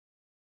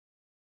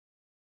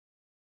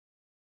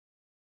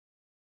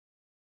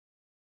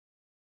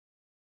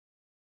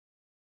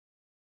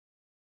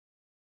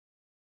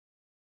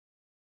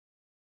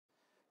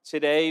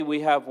Today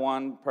we have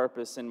one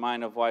purpose in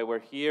mind of why we're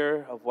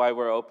here, of why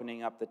we're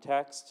opening up the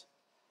text,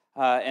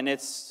 and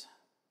it's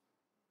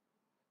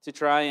to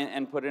try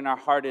and put in our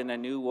heart in a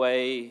new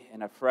way,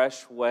 in a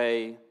fresh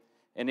way,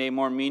 in a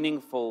more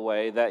meaningful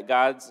way, that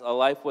a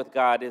life with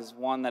God is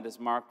one that is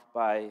marked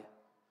by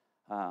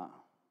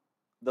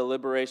the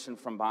liberation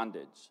from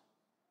bondage,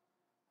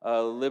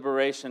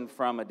 liberation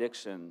from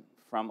addiction,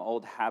 from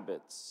old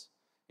habits,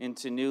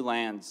 into new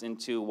lands,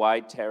 into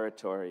wide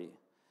territory,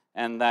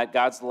 and that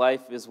God's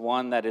life is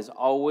one that is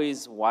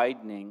always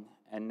widening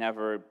and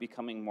never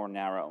becoming more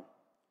narrow.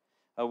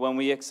 When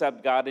we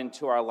accept God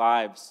into our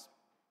lives,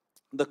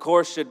 the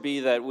course should be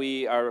that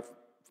we are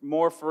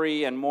more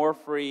free and more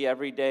free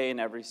every day and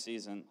every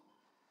season.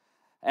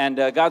 And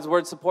God's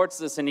word supports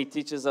this, and he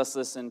teaches us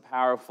this in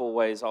powerful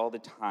ways all the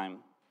time.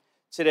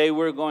 Today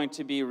we're going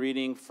to be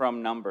reading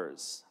from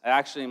Numbers.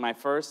 Actually, my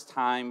first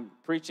time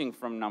preaching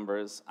from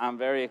Numbers. I'm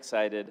very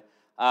excited.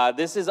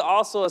 This is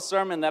also a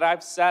sermon that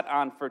I've sat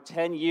on for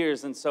 10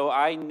 years, and so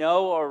I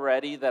know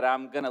already that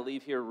I'm going to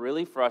leave here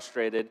really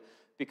frustrated,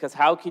 because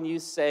how can you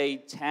say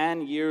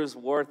 10 years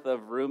worth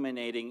of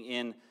ruminating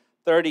in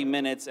 30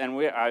 minutes, and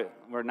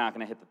we're not going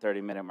to hit the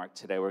 30-minute mark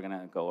today. We're going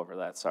to go over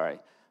that, sorry.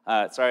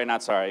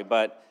 Not sorry,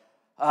 but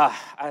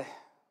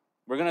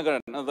we're going to go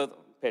to, no,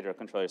 Pedro,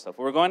 control yourself.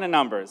 We're going to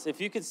Numbers.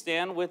 If you could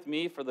stand with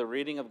me for the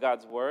reading of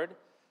God's word.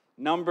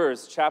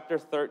 Numbers chapter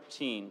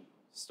 13,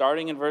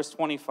 starting in verse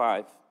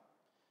 25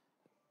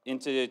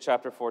 into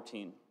chapter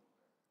 14.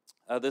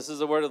 This is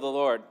the word of the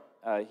Lord.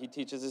 He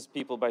teaches his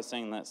people by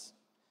saying this.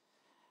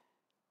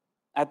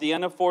 At the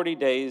end of 40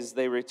 days,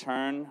 they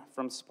returned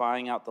from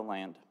spying out the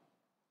land.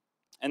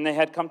 And they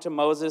had come to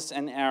Moses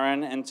and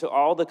Aaron and to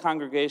all the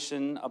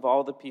congregation of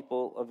all the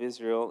people of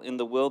Israel in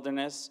the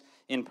wilderness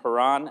in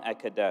Paran at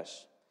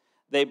Kadesh.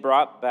 They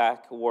brought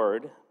back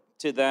word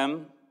to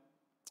them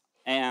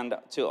and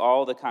to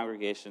all the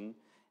congregation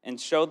and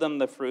showed them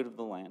the fruit of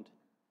the land.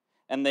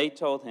 And they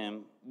told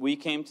him, "We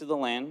came to the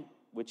land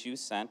which you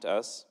sent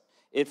us.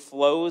 It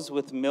flows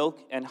with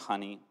milk and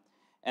honey,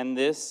 and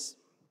this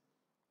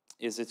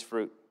is its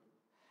fruit.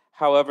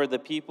 However, the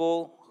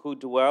people who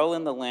dwell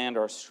in the land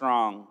are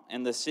strong,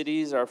 and the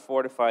cities are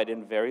fortified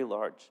and very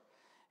large.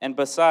 And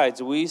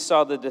besides, we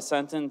saw the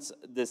descendants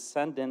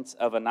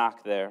of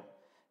Anak there.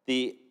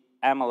 The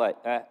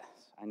Amalekites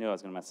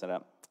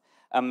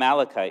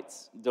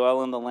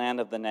dwell in the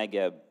land of the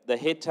Negeb. The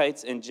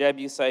Hittites and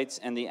Jebusites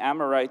and the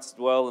Amorites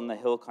dwell in the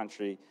hill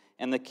country,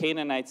 and the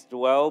Canaanites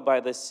dwell by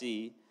the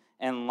sea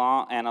and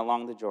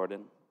along the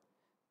Jordan."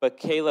 But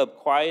Caleb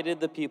quieted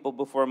the people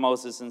before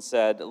Moses and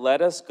said,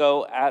 "Let us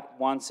go at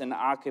once and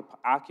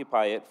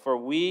occupy it, for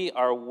we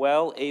are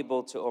well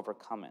able to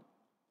overcome it."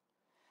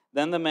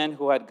 Then the men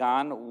who had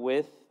gone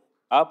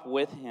up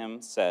with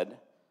him said,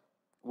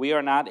 "We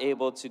are not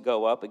able to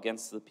go up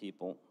against the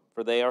people,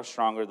 for they are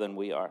stronger than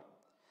we are."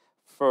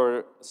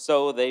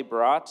 So they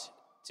brought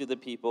to the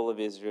people of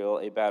Israel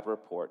a bad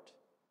report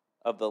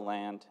of the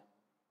land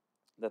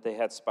that they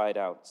had spied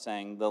out,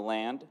 saying, "The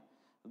land,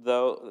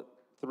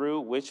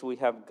 through which we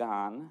have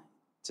gone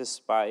to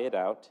spy it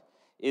out,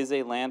 is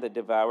a land that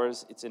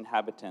devours its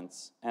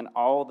inhabitants, and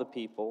all the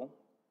people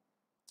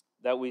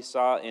that we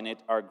saw in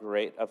it are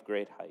of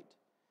great height.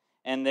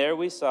 And there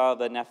we saw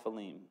the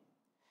Nephilim,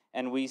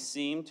 and we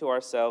seemed to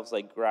ourselves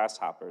like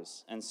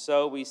grasshoppers, and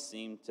so we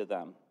seemed to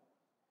them."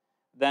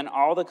 Then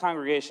all the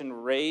congregation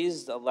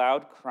raised a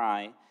loud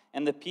cry,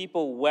 and the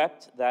people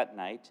wept that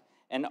night,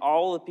 and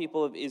all the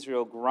people of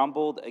Israel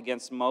grumbled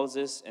against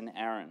Moses and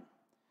Aaron.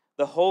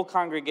 The whole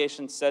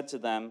congregation said to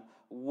them,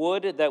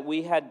 "Would that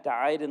we had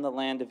died in the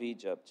land of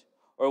Egypt,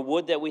 or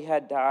would that we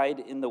had died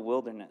in the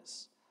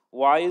wilderness.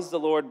 Why is the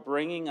Lord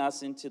bringing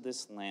us into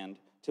this land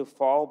to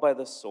fall by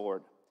the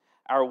sword?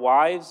 Our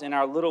wives and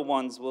our little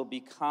ones will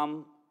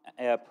become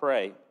a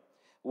prey.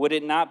 Would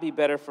it not be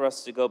better for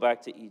us to go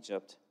back to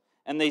Egypt?"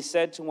 And they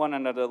said to one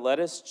another,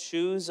 "Let us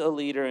choose a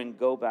leader and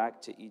go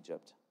back to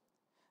Egypt."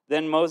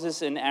 Then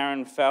Moses and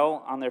Aaron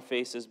fell on their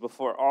faces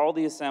before all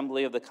the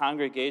assembly of the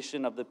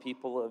congregation of the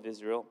people of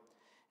Israel.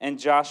 And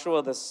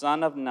Joshua the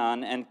son of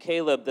Nun and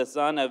Caleb the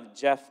son of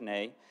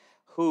Jephunneh,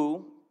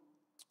 who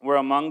were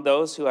among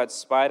those who had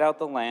spied out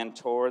the land,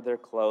 tore their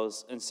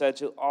clothes and said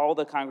to all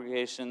the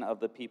congregation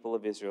of the people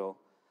of Israel,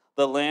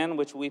 "The land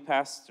which we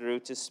passed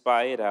through to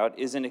spy it out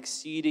is an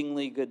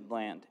exceedingly good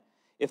land.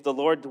 If the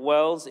Lord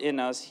dwells in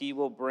us, he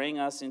will bring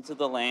us into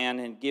the land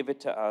and give it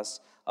to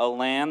us, a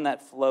land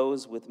that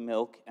flows with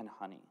milk and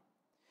honey.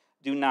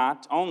 Do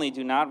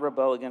not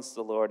rebel against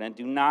the Lord, and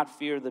do not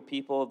fear the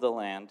people of the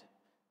land,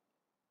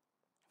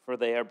 for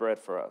they are bread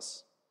for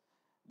us.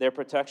 Their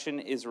protection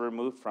is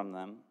removed from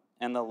them,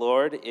 and the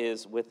Lord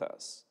is with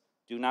us.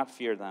 Do not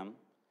fear them."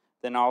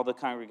 Then all the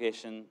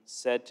congregation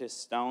said to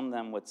stone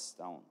them with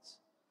stones.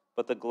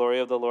 But the glory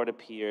of the Lord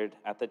appeared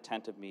at the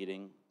tent of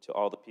meeting to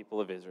all the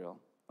people of Israel.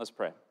 Let's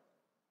pray.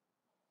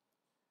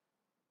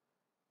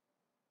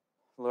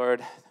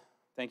 Lord,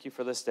 thank you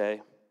for this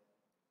day.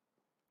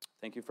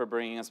 Thank you for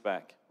bringing us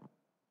back.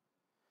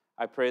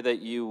 I pray that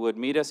you would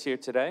meet us here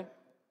today,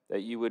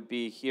 that you would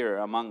be here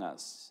among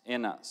us,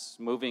 in us,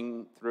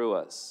 moving through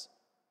us.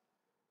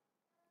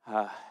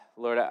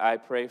 Lord, I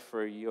pray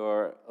for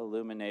your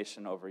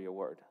illumination over your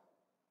word.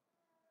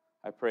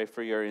 I pray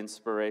for your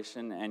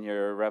inspiration and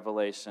your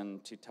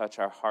revelation to touch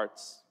our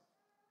hearts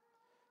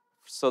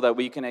so that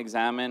we can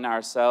examine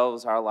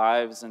ourselves, our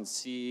lives, and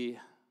see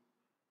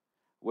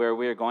where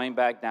we're going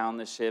back down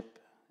the ship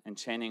and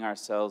chaining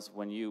ourselves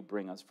when you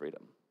bring us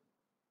freedom.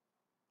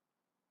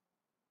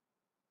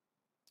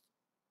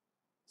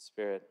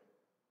 Spirit,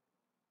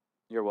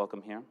 you're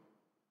welcome here.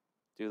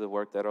 Do the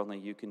work that only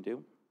you can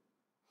do.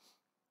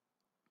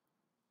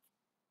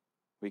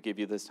 We give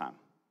you this time.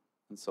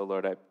 And so,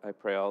 Lord, I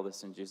pray all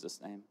this in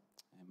Jesus' name.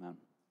 Amen.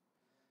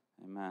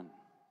 Amen.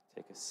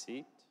 Take a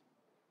seat.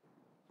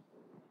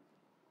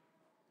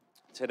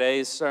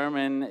 Today's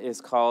sermon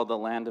is called The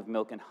Land of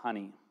Milk and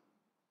Honey.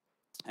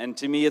 And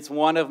to me, it's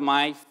one of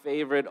my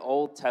favorite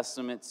Old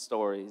Testament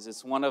stories.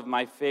 It's one of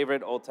my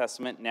favorite Old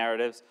Testament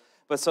narratives.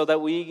 But so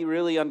that we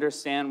really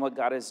understand what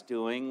God is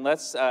doing,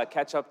 let's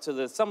catch up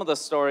to some of the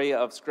story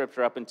of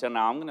Scripture up until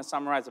now. I'm going to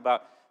summarize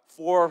about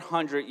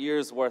 400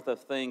 years worth of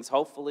things,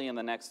 hopefully in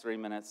the next 3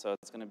 minutes, so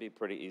it's going to be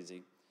pretty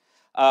easy.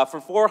 For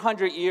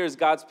 400 years,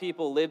 God's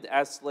people lived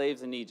as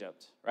slaves in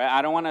Egypt, right?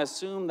 I don't want to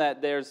assume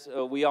that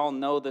we all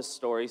know this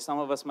story. Some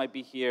of us might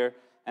be here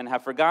and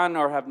have forgotten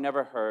or have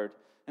never heard.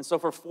 And so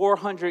for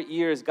 400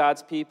 years,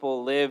 God's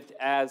people lived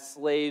as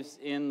slaves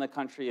in the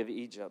country of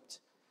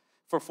Egypt.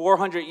 For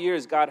 400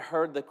 years, God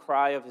heard the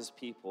cry of his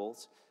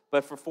peoples,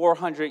 but for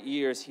 400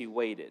 years, he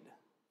waited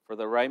for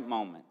the right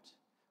moment,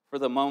 for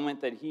the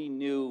moment that he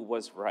knew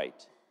was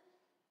right.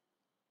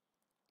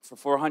 For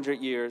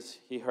 400 years,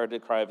 he heard the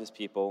cry of his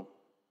people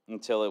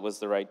until it was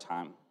the right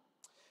time.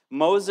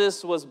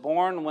 Moses was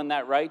born when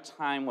that right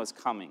time was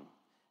coming.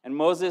 And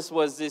Moses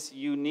was this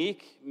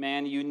unique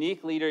man,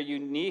 unique leader,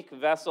 unique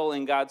vessel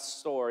in God's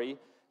story.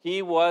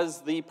 He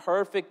was the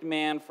perfect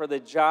man for the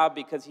job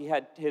because he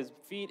had his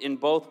feet in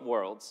both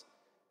worlds.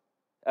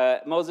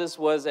 Moses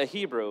was a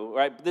Hebrew,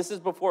 right? This is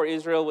before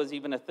Israel was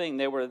even a thing.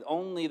 They were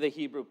only the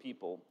Hebrew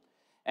people.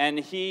 And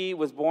he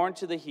was born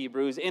to the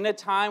Hebrews in a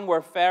time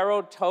where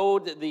Pharaoh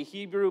told the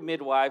Hebrew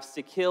midwives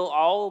to kill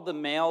all the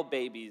male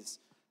babies,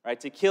 right?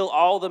 To kill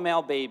all the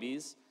male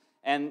babies,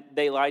 and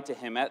they lied to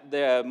him.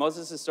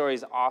 Moses' story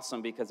is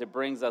awesome because it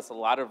brings us a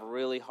lot of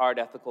really hard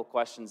ethical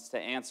questions to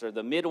answer.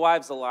 The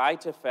midwives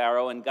lied to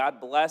Pharaoh, and God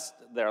blessed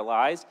their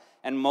lies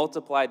and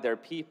multiplied their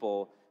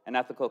people. An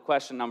ethical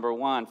question number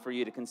one for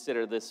you to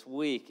consider this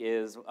week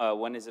is,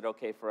 when is it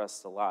okay for us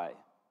to lie?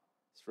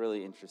 It's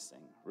really interesting,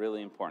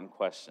 really important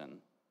question.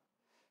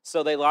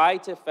 So they lie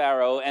to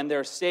Pharaoh, and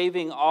they're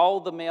saving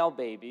all the male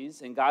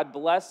babies, and God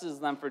blesses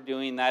them for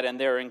doing that, and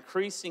they're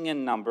increasing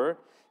in number.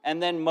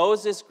 And then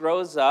Moses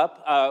grows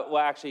up.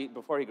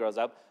 Before he grows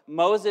up,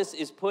 Moses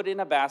is put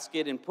in a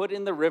basket and put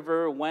in the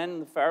river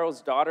when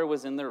Pharaoh's daughter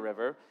was in the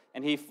river,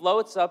 and he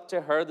floats up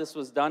to her. This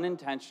was done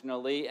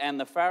intentionally, and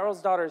the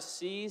Pharaoh's daughter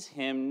sees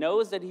him,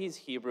 knows that he's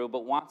Hebrew,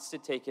 but wants to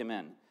take him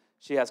in.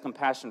 She has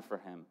compassion for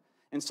him.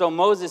 And so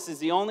Moses is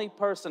the only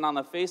person on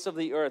the face of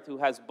the earth who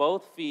has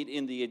both feet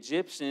in the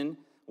Egyptian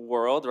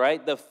world,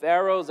 right? The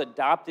Pharaoh's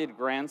adopted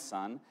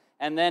grandson.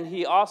 And then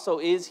he also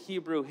is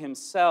Hebrew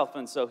himself,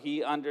 and so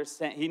he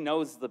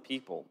knows the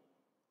people.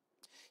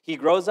 He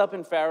grows up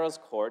in Pharaoh's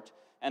court,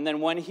 and then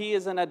when he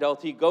is an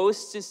adult, he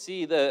goes to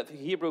see the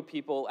Hebrew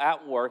people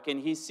at work,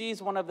 and he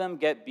sees one of them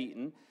get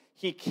beaten.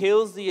 He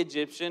kills the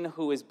Egyptian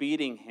who is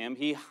beating him.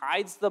 He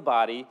hides the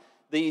body.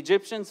 The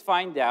Egyptians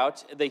find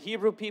out, the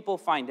Hebrew people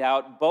find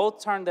out,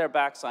 both turn their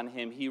backs on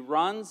him. He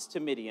runs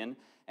to Midian,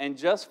 and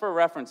just for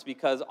reference,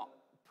 because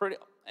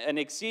an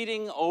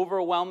exceeding,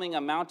 overwhelming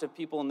amount of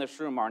people in this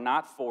room are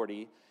not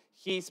 40,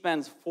 he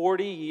spends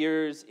 40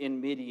 years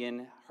in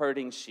Midian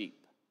herding sheep,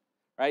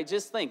 right?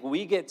 Just think,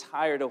 we get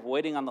tired of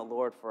waiting on the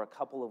Lord for a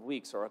couple of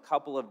weeks or a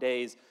couple of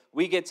days.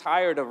 We get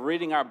tired of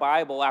reading our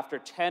Bible after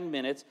 10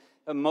 minutes.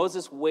 But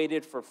Moses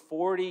waited for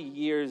 40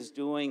 years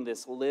doing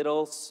this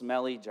little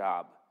smelly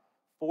job.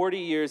 40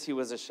 years he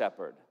was a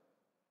shepherd.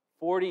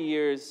 40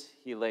 years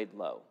he laid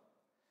low.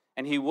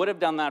 And he would have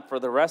done that for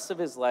the rest of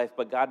his life,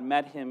 but God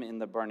met him in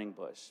the burning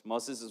bush.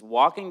 Moses is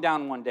walking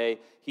down one day.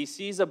 He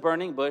sees a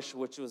burning bush,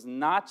 which was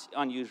not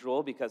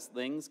unusual because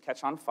things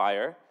catch on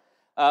fire.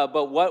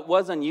 But what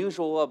was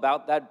unusual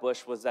about that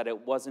bush was that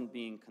it wasn't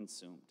being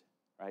consumed.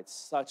 Right?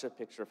 Such a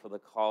picture for the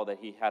call that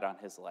he had on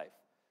his life.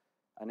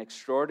 An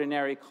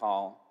extraordinary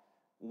call.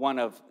 One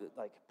of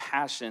like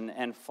passion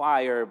and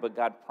fire, but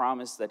God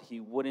promised that he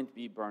wouldn't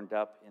be burned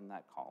up in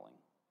that calling.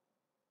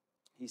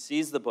 He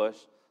sees the bush.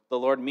 The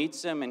Lord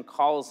meets him and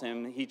calls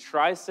him. He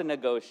tries to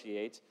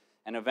negotiate,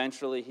 and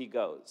eventually he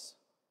goes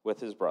with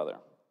his brother.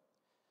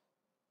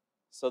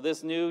 So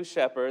this new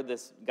shepherd,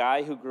 this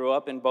guy who grew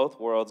up in both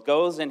worlds,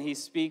 goes and he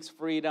speaks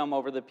freedom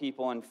over the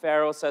people, and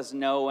Pharaoh says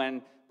no,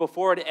 and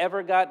before it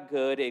ever got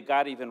good, it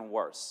got even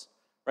worse.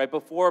 Right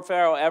before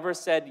Pharaoh ever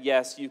said,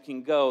 yes, you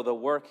can go, the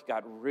work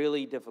got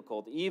really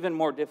difficult, even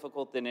more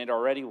difficult than it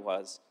already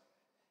was.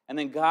 And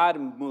then God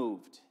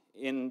moved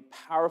in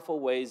powerful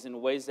ways,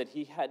 in ways that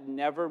he had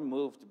never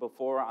moved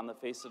before on the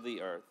face of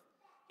the earth.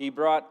 He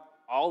brought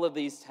all of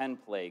these 10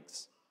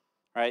 plagues.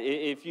 Right?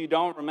 If you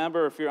don't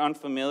remember, if you're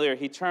unfamiliar,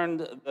 he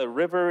turned the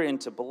river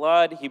into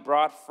blood. He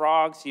brought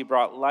frogs. He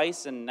brought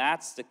lice and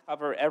gnats to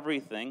cover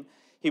everything.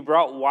 He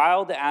brought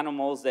wild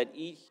animals that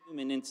eat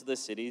human into the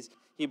cities.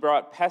 He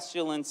brought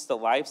pestilence to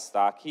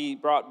livestock. He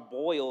brought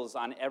boils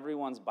on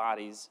everyone's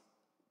bodies.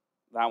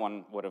 That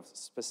one would have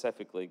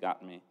specifically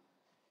gotten me.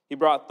 He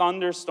brought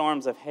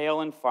thunderstorms of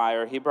hail and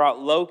fire. He brought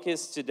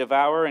locusts to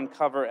devour and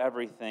cover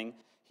everything.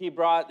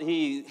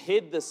 He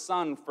hid the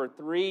sun for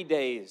 3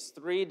 days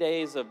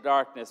of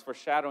darkness,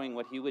 foreshadowing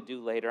what he would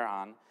do later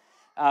on.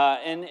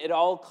 And it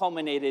all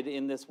culminated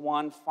in this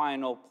one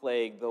final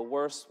plague, the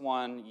worst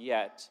one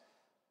yet,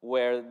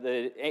 where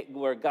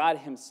God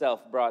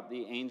himself brought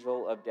the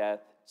angel of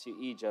death to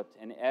Egypt,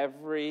 and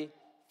every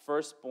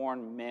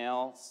firstborn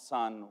male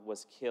son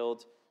was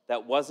killed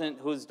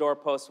whose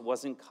doorpost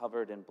wasn't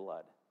covered in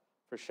blood,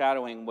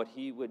 foreshadowing what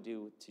he would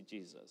do to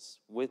Jesus,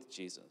 with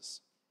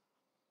Jesus.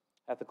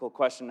 Ethical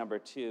question number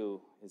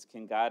 2 is,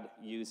 can God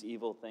use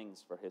evil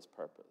things for his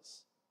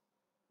purpose?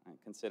 And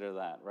consider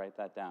that. Write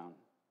that down.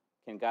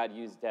 Can God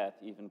use death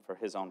even for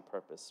his own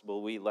purpose?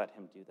 Will we let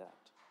him do that?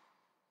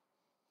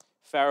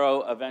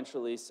 Pharaoh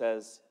eventually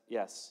says,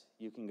 yes,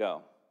 you can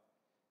go.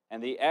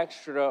 And the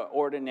extra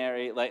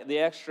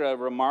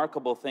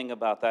remarkable thing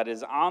about that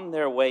is, on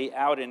their way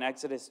out in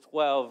Exodus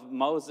 12,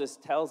 Moses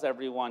tells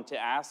everyone to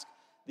ask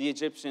the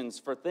Egyptians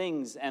for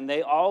things, and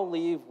they all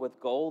leave with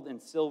gold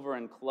and silver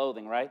and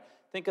clothing, right?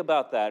 Think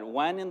about that.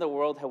 When in the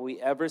world have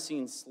we ever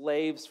seen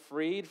slaves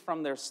freed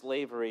from their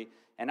slavery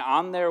and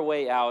on their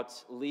way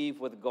out leave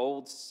with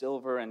gold,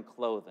 silver, and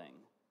clothing,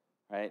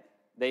 right?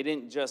 They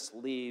didn't just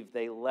leave,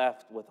 they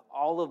left with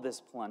all of this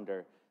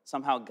plunder.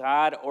 Somehow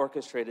God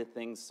orchestrated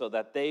things so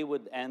that they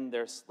would end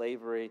their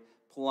slavery,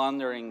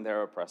 plundering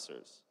their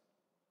oppressors.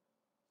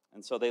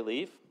 And so they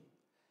leave.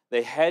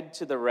 They head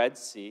to the Red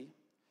Sea,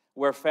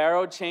 where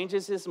Pharaoh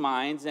changes his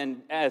minds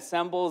and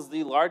assembles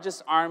the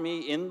largest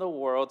army in the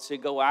world to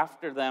go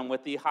after them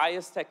with the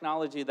highest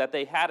technology that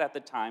they had at the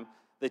time,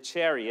 the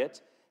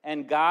chariot.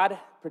 And God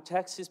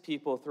protects his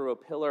people through a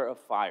pillar of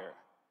fire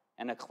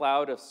and a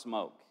cloud of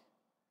smoke,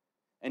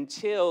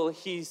 until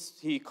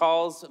he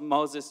calls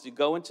Moses to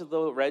go into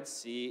the Red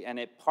Sea, and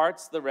it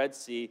parts the Red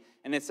Sea.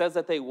 And it says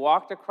that they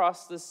walked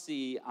across the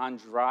sea on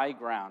dry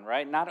ground,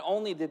 right? Not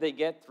only did they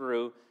get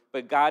through,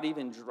 but God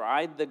even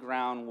dried the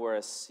ground where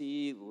a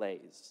sea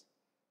lays,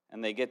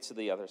 and they get to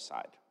the other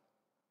side.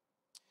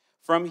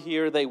 From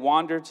here, they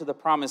wander to the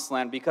promised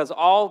land, because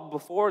all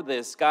before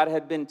this, God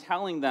had been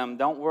telling them,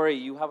 don't worry,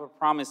 you have a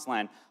promised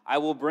land. I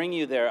will bring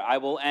you there. I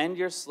will end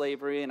your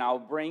slavery, and I'll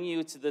bring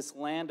you to this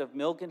land of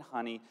milk and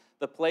honey,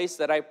 the place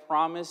that I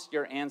promised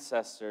your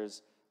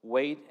ancestors.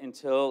 Wait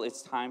until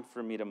it's time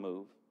for me to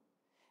move.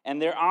 And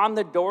they're on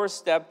the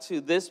doorstep to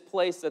this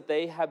place that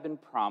they have been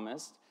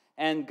promised.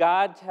 And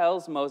God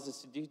tells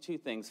Moses to do 2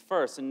 things.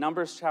 First, in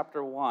Numbers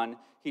chapter 1,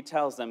 he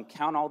tells them,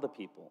 count all the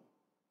people.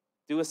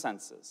 Do a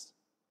census.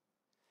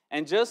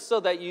 And just so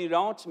that you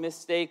don't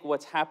mistake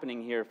what's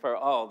happening here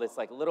for, this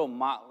like little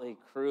motley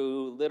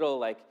crew, little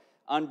like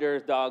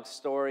underdog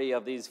story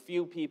of these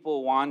few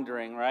people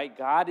wandering, right?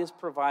 God is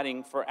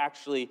providing for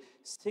actually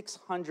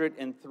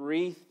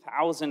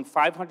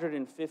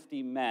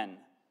 603,550 men.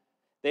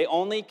 They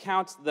only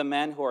count the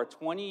men who are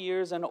 20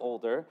 years and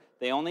older.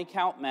 They only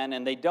count men,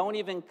 and they don't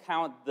even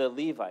count the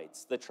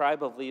Levites, the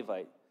tribe of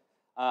Levite.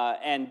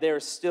 And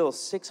there's still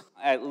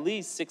at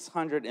least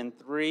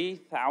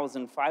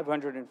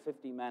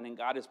 603,550 men, and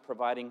God is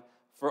providing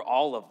for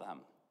all of them,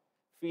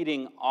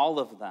 feeding all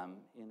of them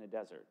in a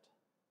desert.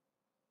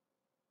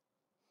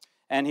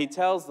 And he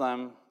tells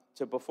them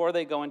before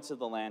they go into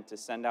the land, to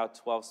send out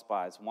 12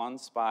 spies, 1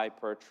 spy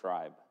per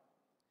tribe.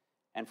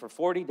 And for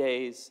 40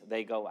 days,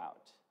 they go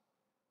out.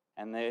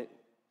 And they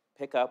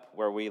pick up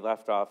where we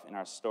left off in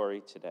our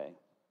story today.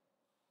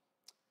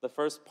 The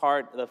first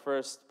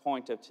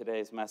point of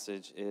today's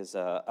message is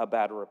a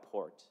bad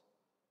report.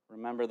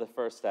 Remember, the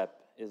first step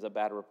is a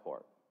bad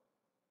report.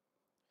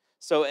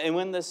 So, and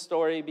when this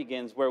story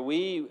begins, where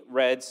we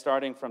read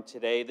starting from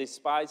today, the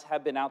spies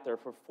have been out there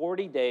for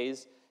 40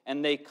 days,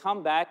 and they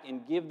come back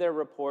and give their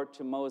report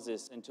to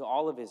Moses and to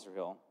all of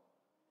Israel.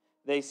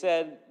 They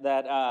said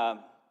that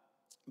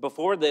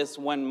before this,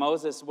 when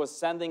Moses was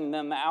sending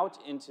them out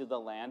into the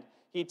land,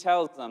 he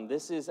tells them,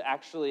 this is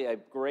actually a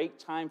great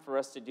time for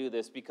us to do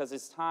this, because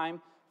it's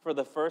time for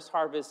the first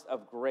harvest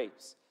of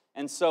grapes.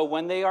 And so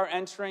when they are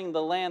entering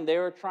the land, they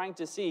are trying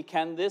to see,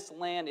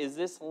 is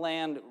this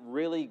land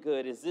really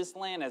good? Is this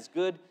land as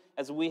good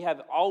as we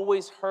have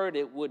always heard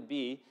it would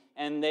be?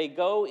 And they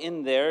go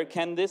in there,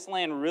 can this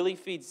land really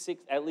feed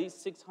at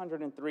least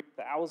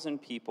 603,000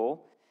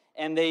 people?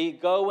 And they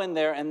go in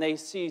there and they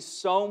see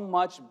so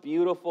much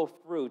beautiful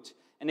fruit.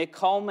 And it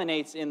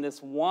culminates in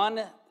this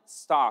one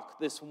stalk,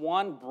 this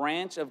one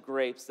branch of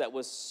grapes that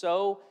was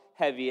so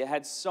heavy. It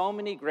had so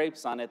many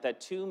grapes on it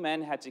that 2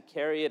 men had to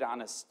carry it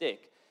on a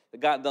stick.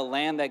 The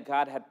land that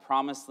God had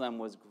promised them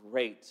was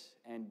great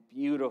and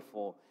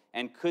beautiful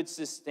and could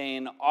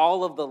sustain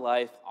all of the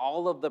life,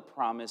 all of the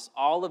promise,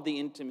 all of the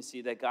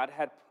intimacy that God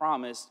had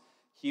promised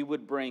he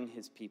would bring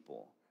his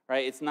people,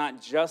 right? It's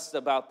not just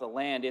about the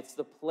land. It's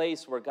the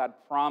place where God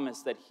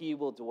promised that he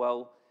will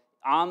dwell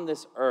on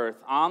this earth,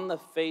 on the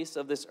face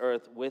of this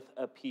earth with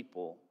a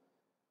people.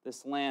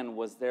 This land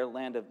was their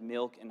land of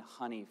milk and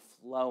honey,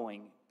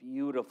 flowing,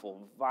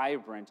 beautiful,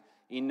 vibrant,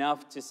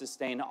 enough to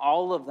sustain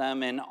all of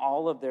them and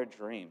all of their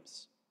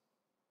dreams.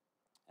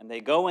 And they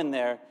go in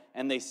there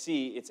and they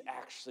see it's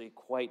actually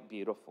quite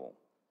beautiful.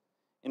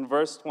 In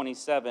verse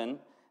 27,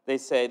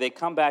 they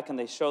come back and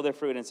they show their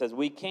fruit and it says,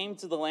 "We came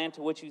to the land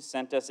to which you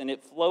sent us, and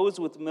it flows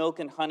with milk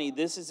and honey.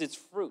 This is its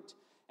fruit."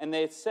 And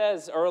it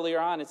says earlier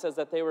on, it says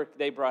that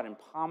they brought in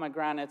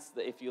pomegranates.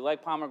 If you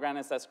like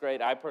pomegranates, that's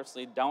great. I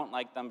personally don't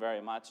like them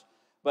very much.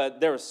 But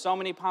there were so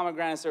many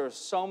pomegranates. There were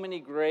so many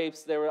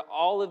grapes. There were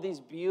all of these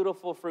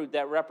beautiful fruit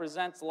that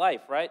represents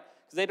life, right?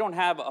 Because they don't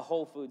have a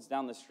Whole Foods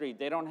down the street.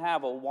 They don't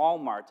have a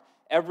Walmart.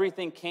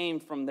 Everything came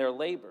from their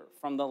labor,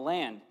 from the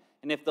land.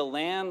 And if the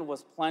land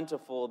was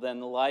plentiful,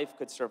 then life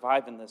could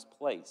survive in this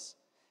place.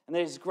 And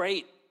this is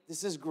great.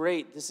 This is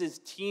great. This is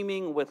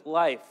teeming with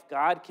life.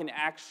 God can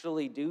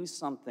actually do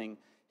something.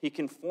 He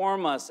can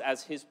form us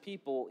as his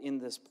people in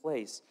this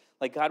place.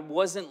 Like, God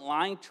wasn't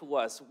lying to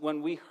us.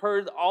 When we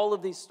heard all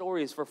of these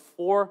stories for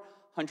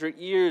 400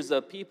 years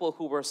of people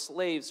who were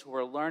slaves who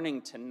were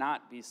learning to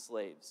not be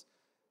slaves,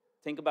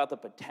 think about the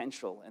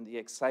potential and the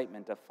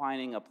excitement of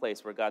finding a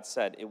place where God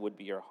said it would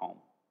be your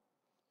home.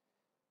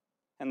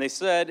 And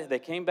they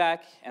came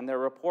back, and their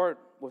report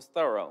was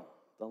thorough.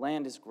 The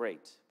land is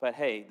great. But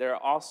hey, there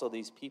are also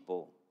these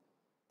people,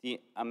 the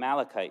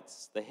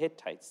Amalekites, the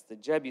Hittites, the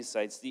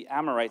Jebusites, the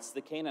Amorites,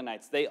 the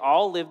Canaanites. They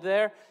all lived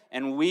there,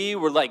 and we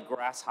were like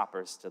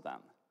grasshoppers to them.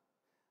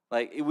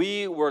 Like,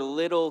 we were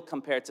little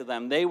compared to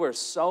them. They were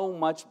so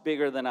much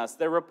bigger than us.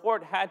 Their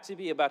report had to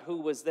be about who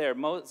was there.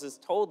 Moses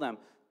told them,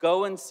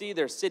 go and see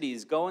their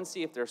cities. Go and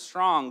see if they're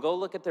strong. Go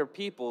look at their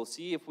people.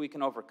 See if we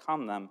can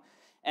overcome them.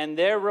 And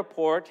their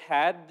report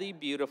had the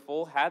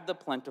beautiful, had the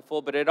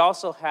plentiful, but it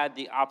also had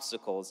the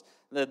obstacles.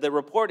 The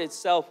report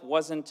itself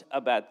wasn't a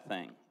bad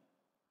thing.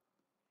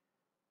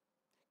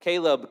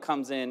 Caleb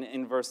comes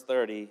in verse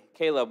 30.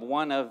 Caleb,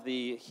 one of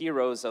the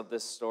heroes of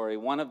this story,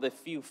 one of the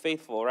few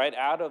faithful, right?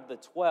 Out of the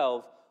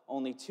 12,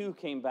 only 2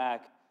 came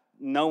back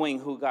knowing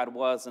who God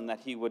was and that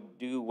he would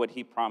do what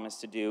he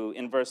promised to do.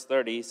 In verse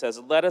 30, he says,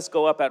 "Let us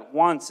go up at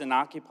once and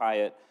occupy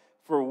it,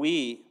 for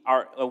we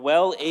are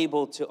well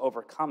able to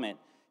overcome it."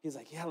 He's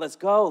like, yeah, let's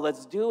go.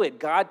 Let's do it.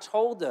 God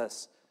told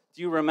us.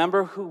 Do you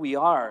remember who we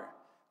are?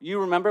 You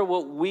remember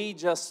what we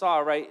just saw,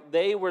 right?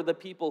 They were the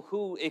people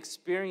who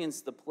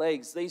experienced the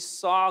plagues. They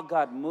saw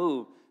God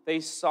move. They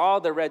saw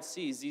the Red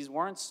Seas. These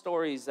weren't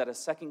stories that a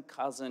second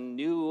cousin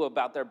knew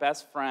about their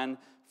best friend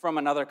from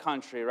another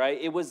country, right?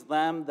 It was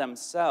them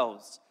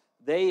themselves.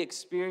 They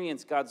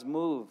experienced God's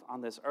move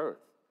on this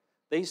earth.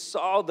 They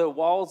saw the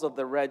walls of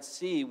the Red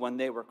Sea when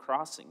they were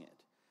crossing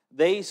it.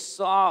 They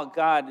saw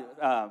God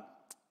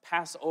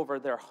pass over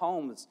their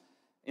homes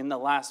in the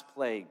last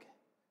plague.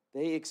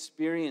 They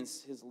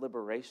experienced his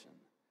liberation.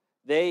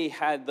 They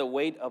had the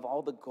weight of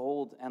all the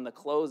gold and the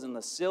clothes and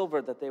the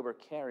silver that they were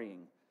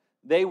carrying.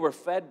 They were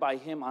fed by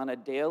him on a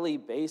daily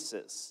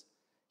basis.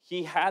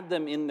 He had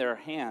them in their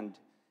hand,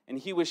 and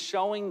he was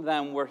showing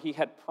them where he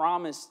had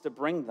promised to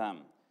bring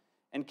them.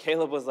 And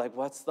Caleb was like,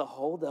 what's the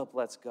holdup?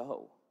 Let's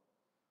go.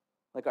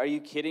 Like, are you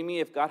kidding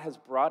me? If God has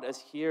brought us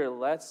here,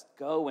 let's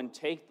go and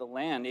take the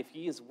land. If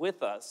he is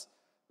with us,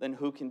 then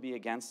who can be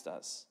against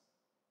us?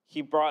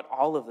 He brought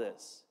all of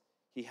this.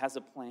 He has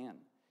a plan.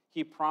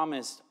 He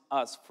promised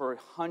us for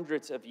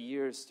hundreds of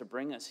years to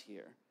bring us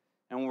here.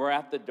 And we're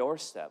at the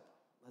doorstep.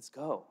 Let's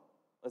go.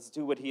 Let's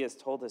do what he has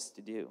told us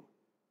to do.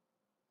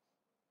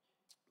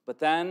 But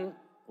then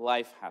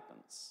life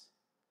happens.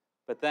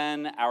 But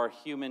then our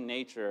human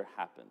nature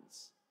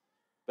happens.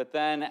 But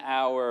then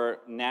our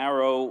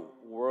narrow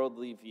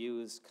worldly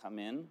views come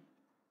in.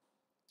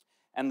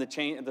 And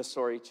the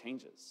story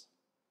changes.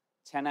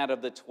 10 out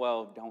of the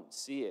 12 don't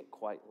see it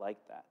quite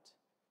like that.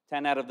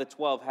 10 out of the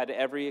 12 had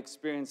every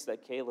experience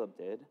that Caleb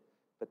did,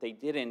 but they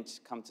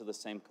didn't come to the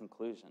same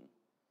conclusion.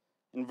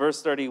 In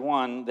verse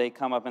 31, they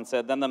come up and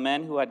said, "Then the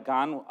men who had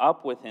gone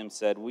up with him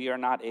said, 'We are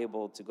not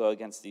able to go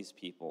against these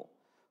people,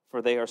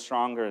 for they are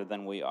stronger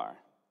than we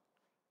are.'"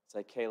 It's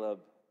like,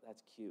 Caleb,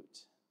 that's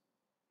cute.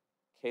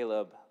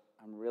 Caleb,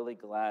 I'm really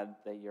glad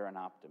that you're an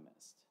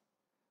optimist.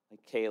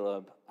 Like,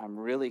 Caleb,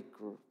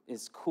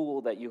 it's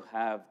cool that you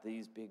have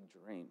these big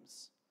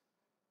dreams,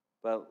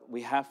 but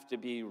we have to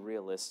be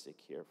realistic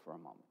here for a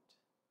moment.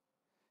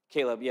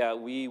 Caleb, yeah,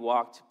 we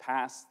walked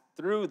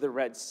through the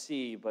Red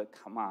Sea, but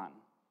come on.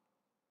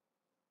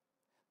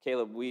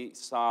 Caleb, we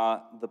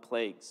saw the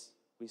plagues.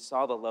 We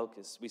saw the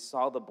locusts. We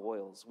saw the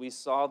boils. We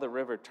saw the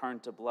river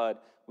turn to blood.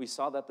 We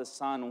saw that the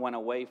sun went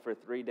away for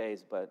 3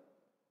 days, but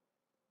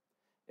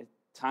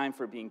time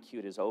for being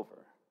cute is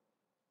over.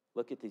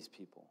 Look at these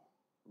people.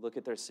 Look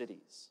at their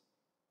cities.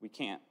 We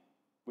can't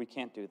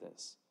do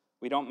this.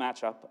 We don't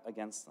match up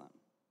against them.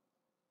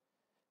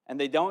 And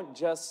they don't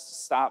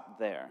just stop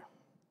there.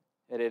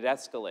 It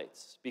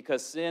escalates,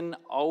 because sin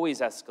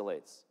always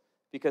escalates.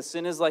 Because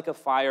sin is like a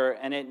fire,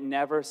 and it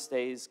never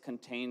stays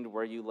contained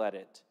where you let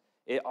it.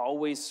 It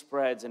always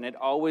spreads, and it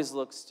always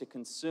looks to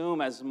consume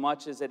as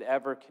much as it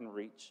ever can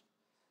reach.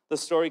 The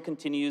story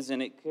continues,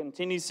 and it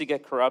continues to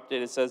get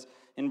corrupted. It says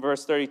in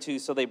verse 32,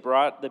 so they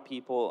brought to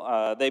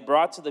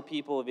the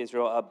people of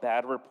Israel a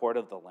bad report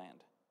of the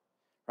land.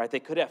 Right? They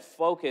could have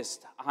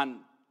focused on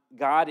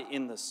God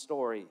in the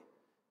story.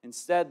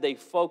 Instead, they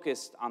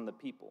focused on the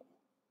people.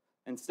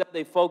 Instead,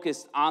 they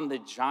focused on the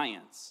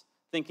giants,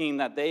 thinking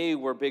that they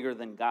were bigger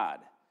than God.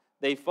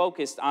 They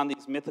focused on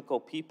these mythical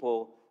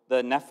people,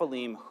 the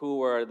Nephilim, who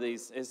were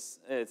these.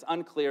 It's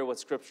unclear what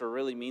Scripture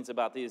really means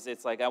about these.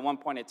 It's like at one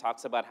point it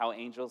talks about how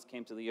angels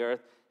came to the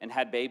earth and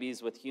had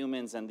babies with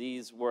humans, and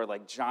these were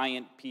like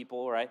giant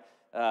people, right?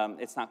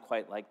 It's not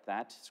quite like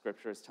that.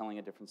 Scripture is telling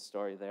a different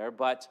story there.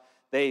 But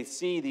they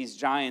see these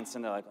giants,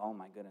 and they're like, oh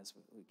my goodness,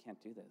 we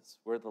can't do this.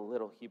 We're the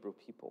little Hebrew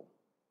people.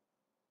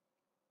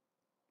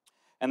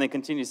 And they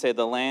continue to say,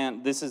 the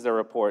land, this is the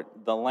report,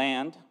 the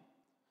land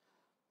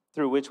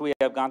through which we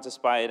have gone to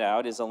spy it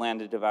out is a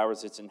land that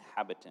devours its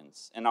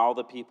inhabitants, and all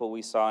the people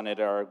we saw in it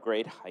are a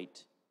great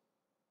height.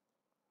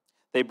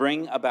 They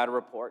bring a bad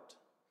report.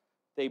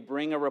 They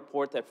bring a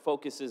report that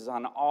focuses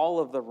on all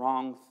of the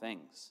wrong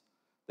things.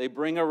 They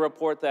bring a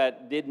report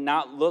that did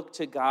not look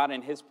to God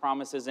and his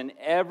promises, and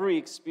every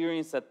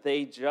experience that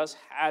they just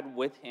had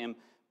with him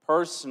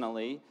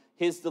personally,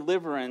 his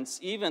deliverance,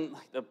 even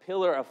the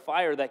pillar of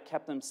fire that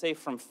kept them safe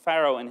from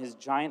Pharaoh and his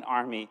giant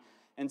army.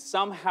 And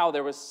somehow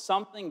there was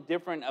something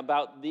different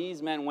about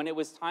these men. When it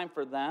was time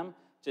for them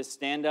to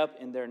stand up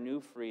in their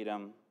new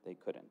freedom, they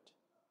couldn't.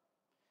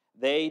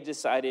 They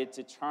decided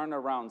to turn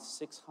around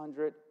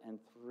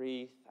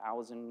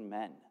 603,000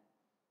 men.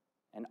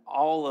 And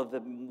all of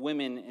the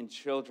women and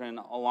children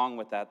along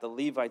with that, the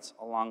Levites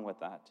along with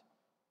that.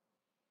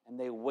 And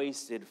they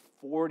wasted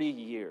 40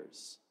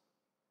 years.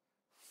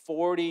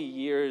 40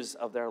 years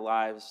of their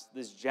lives.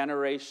 This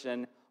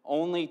generation,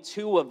 only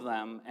 2 of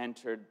them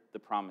entered the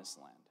promised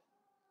land.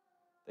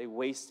 They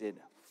wasted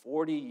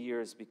 40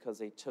 years because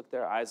they took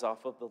their eyes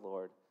off of the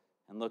Lord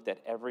and looked at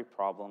every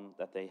problem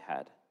that they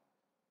had.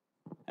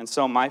 And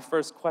so my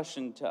first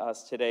question to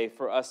us today,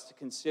 for us to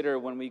consider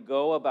when we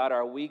go about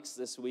our weeks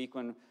this week,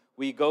 when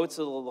we go to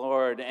the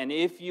Lord, and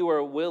if you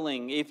are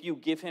willing, if you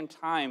give him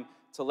time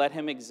to let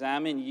him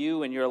examine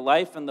you and your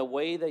life and the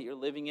way that you're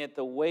living it,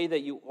 the way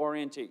that you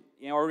orient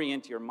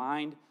your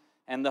mind,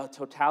 and the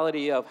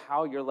totality of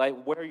how your life,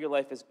 where your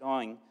life is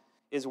going,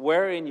 is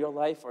where in your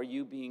life are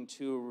you being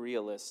too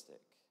realistic?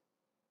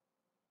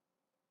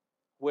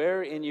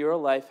 Where in your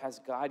life has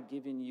God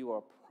given you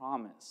a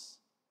promise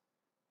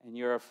and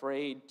you're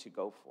afraid to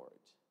go for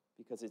it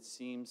because it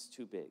seems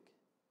too big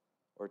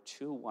or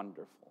too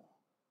wonderful?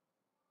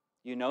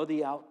 You know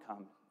the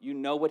outcome. You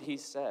know what he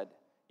said.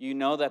 You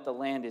know that the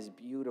land is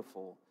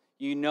beautiful.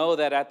 You know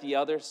that at the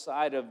other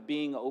side of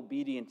being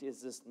obedient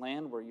is this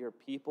land where your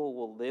people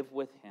will live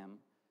with him,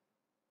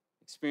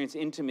 experience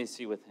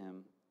intimacy with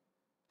him,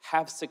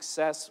 have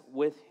success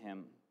with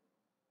him,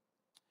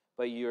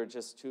 but you're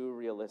just too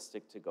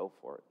realistic to go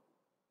for it.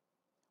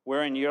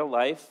 Where in your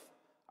life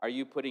are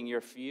you putting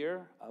your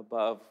fear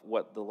above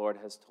what the Lord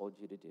has told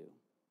you to do?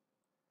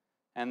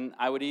 And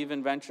I would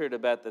even venture to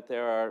bet that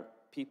there are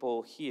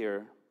people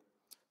here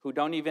who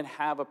don't even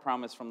have a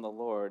promise from the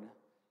Lord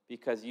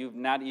because you've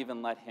not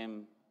even let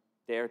him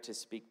dare to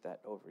speak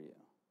that over you.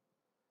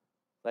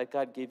 Let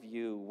God give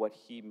you what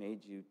he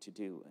made you to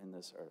do in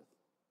this earth.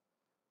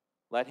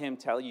 Let him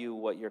tell you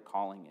what your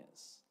calling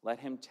is. Let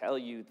him tell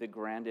you the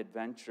grand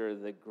adventure,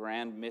 the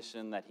grand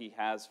mission that he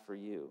has for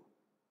you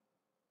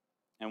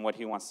and what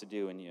he wants to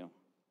do in you.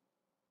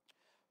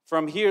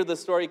 From here, the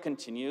story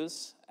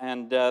continues,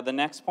 and the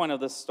next point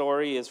of the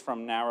story is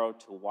from narrow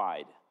to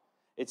wide.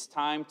 It's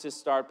time to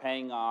start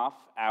paying off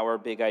our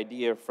big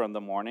idea from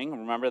the morning.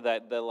 Remember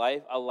that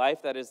a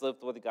life that is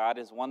lived with God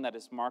is one that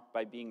is marked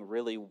by being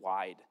really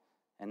wide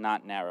and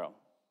not narrow.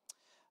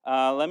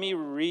 Let me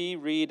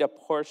reread a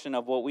portion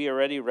of what we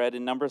already read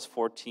in Numbers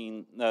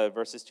 14,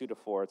 verses 2 to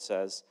 4. It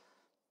says,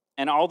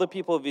 "And all the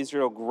people of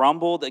Israel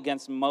grumbled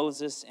against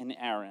Moses and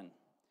Aaron.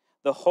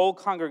 The whole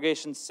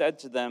congregation said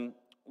to them,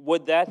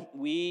 'Would that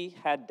we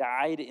had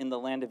died in the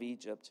land of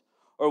Egypt,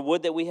 or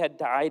would that we had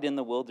died in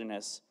the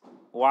wilderness.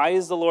 Why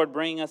is the Lord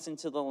bringing us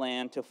into the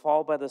land to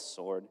fall by the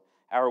sword?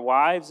 Our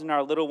wives and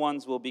our little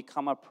ones will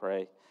become a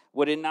prey.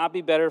 Would it not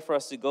be better for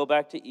us to go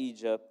back to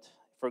Egypt,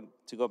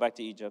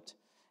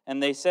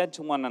 And they said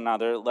to one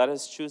another, 'Let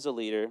us choose a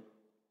leader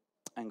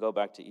and go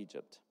back to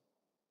Egypt.'"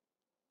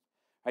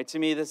 Right, to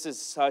me, this is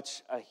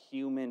such a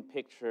human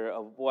picture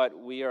of what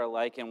we are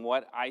like and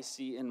what I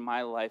see in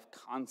my life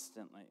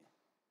constantly.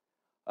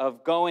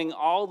 Of going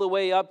all the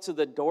way up to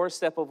the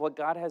doorstep of what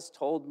God has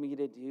told me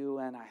to do,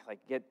 and I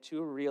get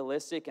too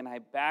realistic and I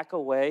back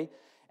away,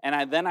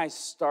 and then I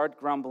start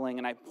grumbling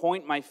and I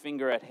point my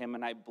finger at him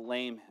and I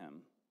blame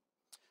him.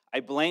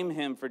 I blame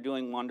him for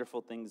doing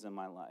wonderful things in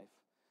my life.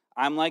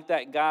 I'm like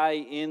that guy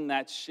in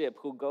that ship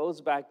who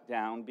goes back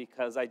down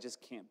because I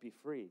just can't be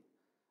free.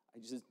 I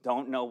just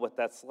don't know what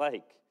that's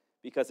like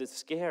because it's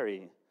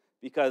scary.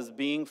 Because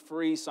being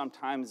free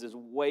sometimes is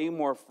way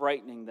more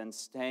frightening than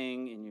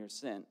staying in your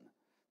sin,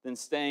 than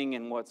staying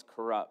in what's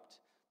corrupt,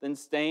 than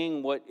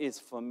staying what is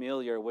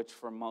familiar, which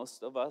for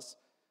most of us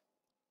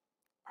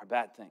are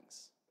bad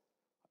things,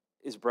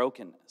 is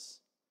brokenness,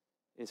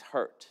 is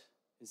hurt,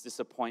 is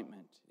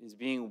disappointment, is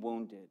being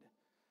wounded.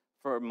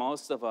 For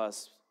most of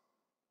us,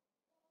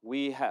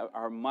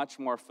 are much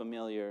more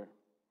familiar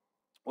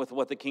with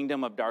what the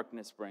kingdom of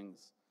darkness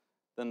brings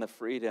than the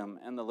freedom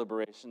and the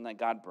liberation that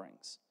God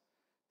brings.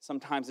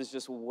 Sometimes it's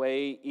just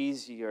way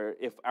easier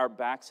if our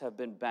backs have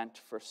been bent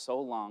for so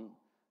long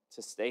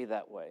to stay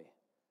that way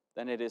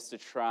than it is to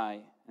try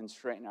and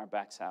straighten our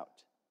backs out.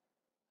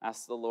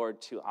 Ask the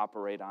Lord to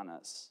operate on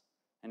us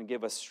and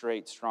give us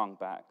straight, strong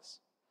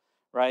backs.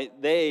 Right?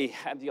 They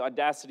had the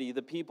audacity,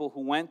 the people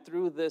who went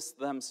through this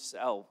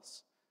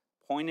themselves,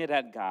 pointed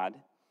at God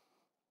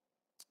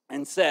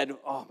and said,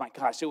 oh my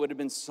gosh, it would have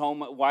been so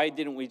much. Why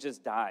didn't we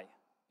just die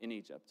in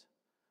Egypt?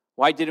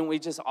 Why didn't we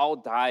just all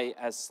die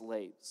as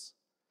slaves?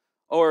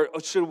 Or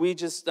should we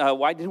just,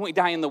 why didn't we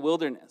die in the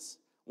wilderness?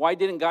 Why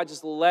didn't God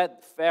just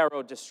let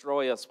Pharaoh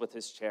destroy us with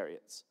his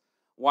chariots?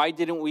 Why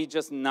didn't we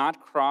just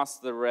not cross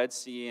the Red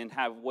Sea and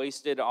have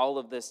wasted all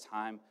of this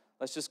time?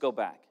 Let's just go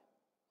back.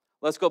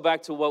 Let's go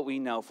back to what we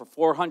know. For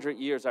 400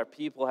 years, our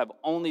people have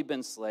only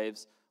been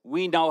slaves.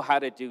 We know how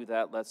to do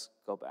that. Let's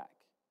go back.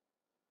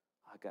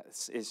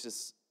 It's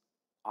just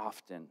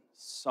often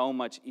so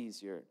much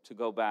easier to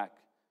go back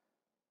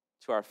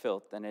to our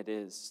filth than it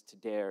is to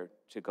dare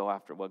to go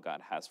after what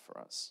God has for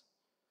us.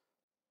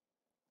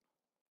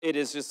 It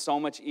is just so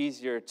much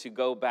easier to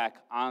go back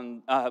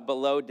on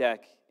below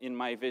deck in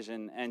my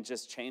vision and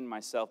just chain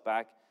myself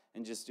back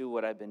and just do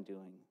what I've been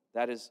doing.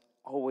 That is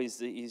always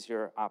the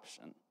easier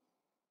option.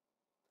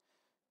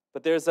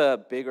 But there's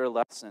a bigger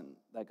lesson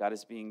that God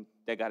is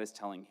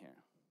telling here.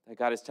 That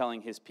God is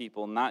telling his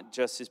people, not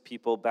just his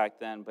people back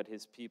then, but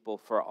his people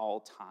for all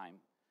time.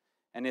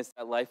 And it's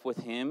that life with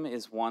him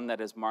is one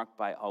that is marked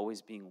by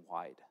always being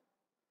wide,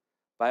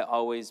 by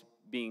always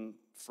being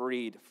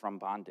freed from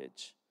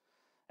bondage.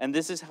 And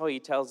this is how he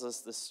tells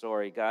us the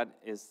story. God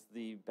is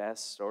the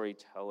best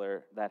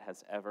storyteller that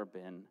has ever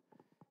been.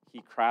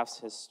 He crafts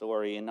his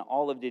story in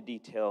all of the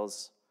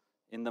details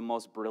in the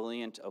most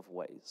brilliant of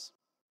ways.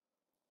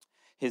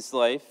 His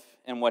life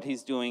and what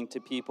he's doing to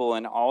people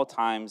in all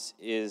times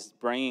is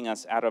bringing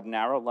us out of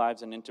narrow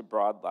lives and into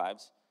broad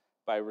lives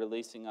by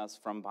releasing us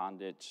from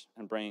bondage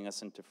and bringing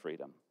us into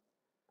freedom.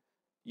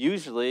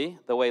 Usually,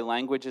 the way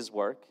languages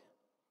work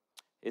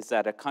is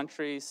that a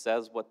country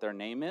says what their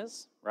name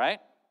is, right?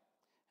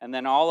 And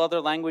then all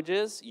other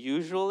languages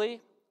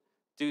usually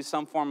do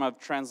some form of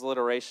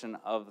transliteration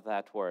of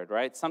that word,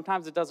 right?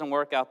 Sometimes it doesn't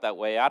work out that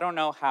way. I don't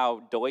know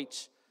how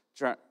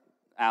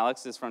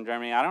Alex is from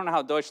Germany. I don't know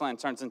how Deutschland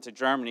turns into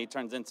Germany,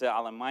 turns into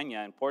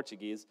Alemania in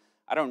Portuguese.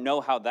 I don't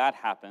know how that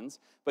happens.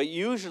 But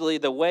usually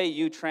the way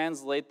you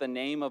translate the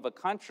name of a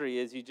country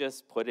is you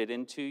just put it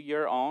into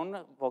your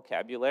own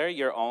vocabulary,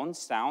 your own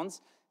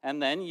sounds,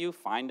 and then you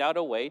find out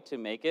a way to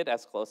make it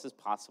as close as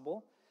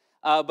possible.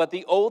 But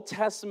the Old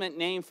Testament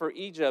name for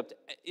Egypt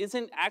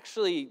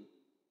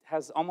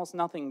has almost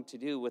nothing to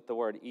do with the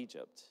word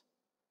Egypt.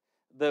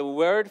 The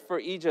word for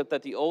Egypt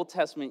that the Old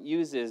Testament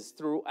uses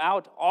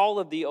throughout all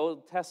of the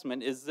Old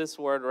Testament is this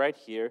word right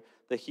here.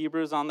 The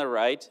Hebrew's on the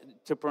right.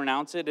 To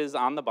pronounce it is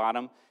on the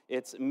bottom.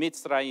 It's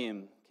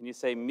Mitzrayim. Can you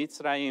say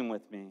Mitzrayim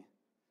with me?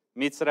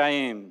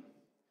 Mitzrayim.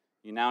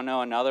 You now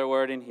know another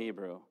word in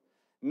Hebrew.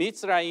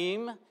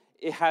 Mitzrayim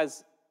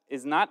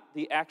is not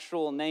the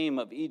actual name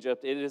of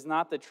Egypt. It is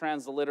not the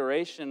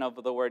transliteration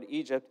of the word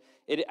Egypt.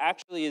 It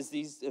actually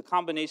is a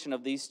combination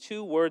of these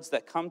two words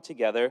that come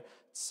together,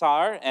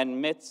 tsar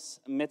and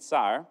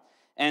mitzar.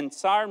 And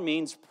tsar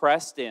means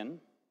pressed in,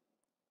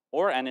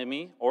 or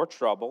enemy, or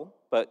trouble,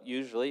 but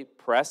usually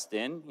pressed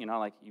in,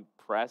 like you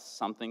press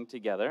something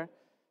together.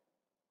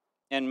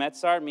 And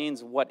metzar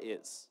means what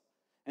is.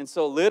 And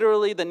so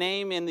literally the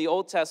name in the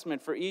Old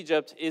Testament for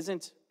Egypt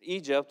isn't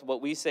Egypt,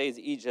 what we say is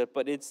Egypt,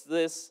 but it's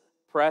this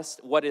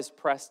what is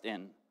pressed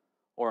in,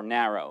 or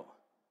narrow.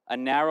 A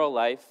narrow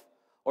life,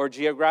 or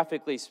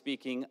geographically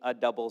speaking, a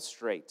double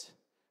straight.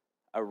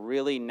 A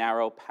really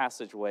narrow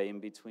passageway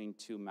in between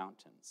two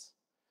mountains.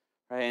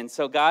 Right? And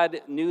so God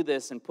knew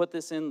this and put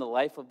this in the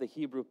life of the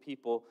Hebrew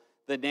people.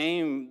 The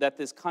name that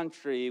this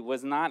country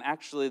was not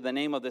actually the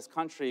name of this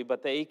country,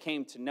 but they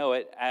came to know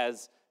it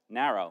as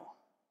narrow.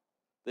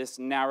 This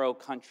narrow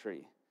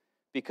country.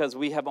 Because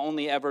we have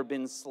only ever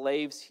been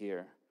slaves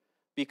here.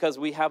 Because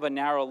we have a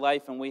narrow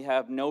life and we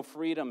have no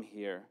freedom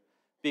here.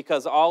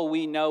 Because all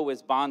we know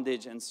is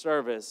bondage and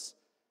service.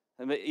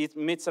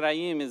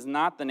 Mitzrayim is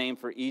not the name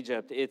for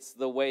Egypt. It's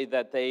the way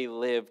that they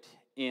lived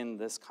in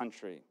this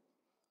country.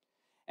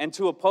 And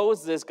to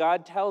oppose this,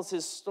 God tells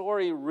his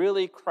story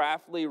really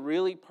craftily,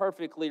 really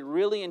perfectly,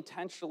 really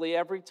intentionally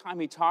every time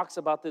he talks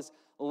about this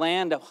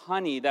land of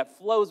honey that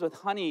flows with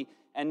honey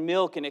and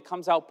milk, and it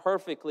comes out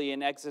perfectly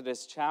in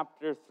Exodus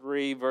chapter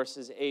 3,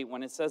 verses 8,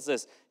 when it says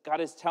this. God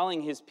is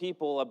telling his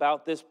people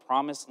about this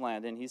promised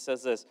land, and he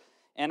says this,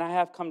 "And I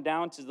have come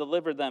down to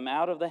deliver them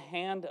out of the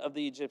hand of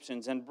the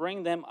Egyptians and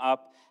bring them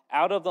up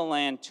out of the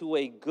land to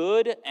a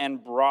good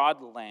and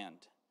broad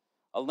land,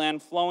 a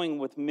land flowing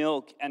with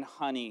milk and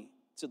honey,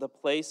 to the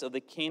place of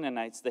the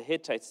Canaanites, the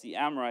Hittites, the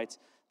Amorites,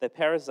 the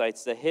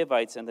Perizzites, the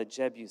Hivites, and the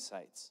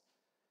Jebusites."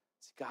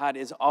 God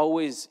is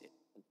always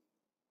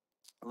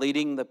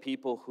leading the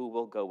people who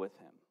will go with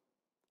him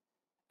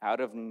out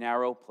of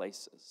narrow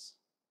places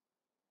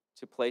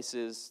to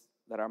places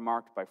that are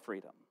marked by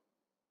freedom.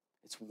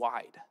 It's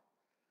wide.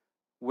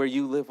 Where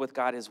you live with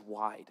God is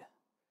wide.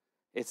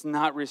 It's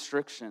not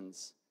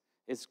restrictions.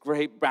 It's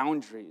great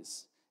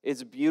boundaries.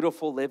 It's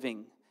beautiful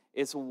living.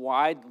 It's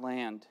wide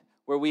land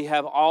where we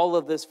have all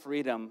of this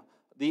freedom,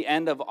 the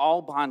end of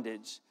all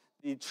bondage,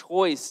 the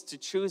choice to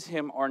choose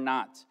him or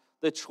not,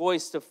 the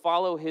choice to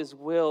follow his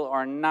will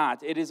or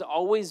not. It is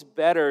always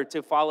better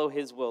to follow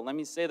his will. Let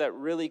me say that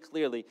really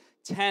clearly.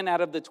 10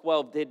 out of the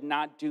 12 did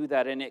not do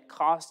that, and it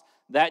cost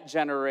that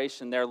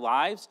generation their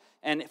lives,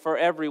 and for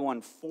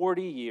everyone,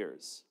 40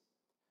 years.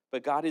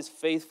 But God is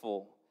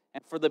faithful,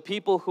 and for the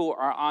people who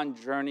are on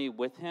journey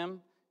with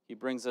him, he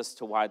brings us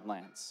to wide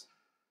lands.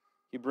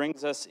 He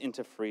brings us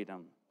into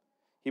freedom.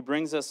 He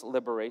brings us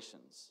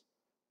liberations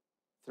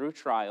through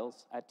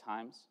trials at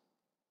times,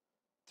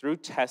 through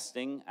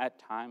testing at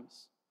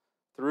times,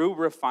 through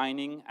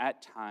refining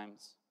at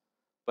times,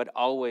 but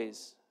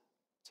always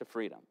to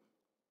freedom,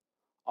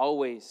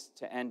 always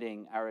to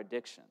ending our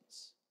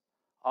addictions,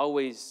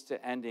 always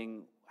to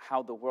ending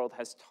how the world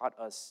has taught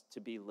us to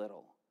be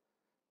little,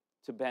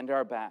 to bend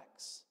our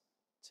backs,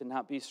 to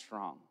not be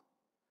strong,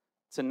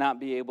 to not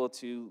be able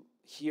to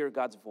hear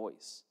God's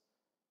voice,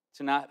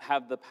 to not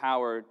have the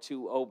power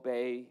to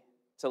obey,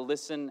 to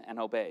listen and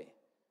obey.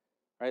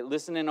 Right?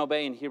 Listen and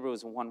obey in Hebrew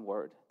is one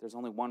word. There's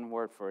only one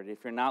word for it.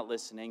 If you're not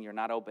listening, you're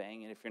not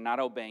obeying. And if you're not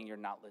obeying, you're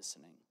not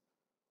listening.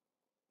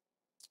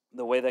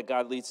 The way that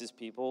God leads his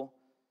people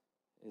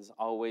is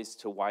always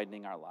to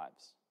widening our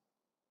lives.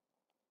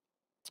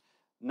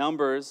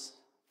 Numbers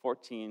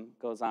 14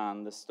 goes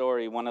on. The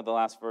story, one of the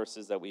last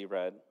verses that we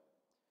read,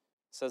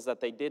 says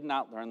that they did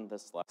not learn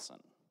this lesson.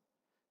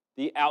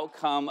 The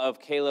outcome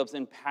of Caleb's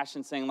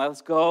impassioned saying,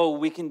 "Let's go,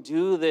 we can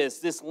do this.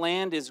 This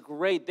land is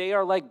great. They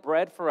are like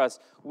bread for us.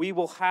 We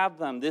will have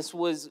them. This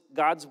was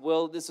God's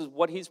will. This is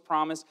what he's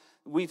promised.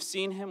 We've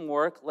seen him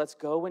work. Let's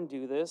go and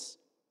do this."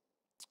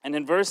 And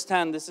in verse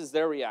 10, this is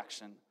their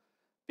reaction.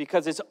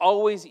 Because it's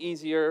always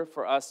easier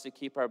for us to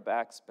keep our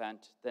backs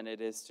bent than it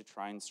is to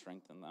try and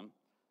strengthen them.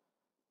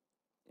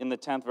 In the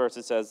 10th verse,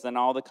 it says, "Then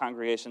all the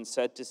congregation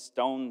said to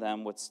stone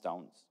them with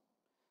stones."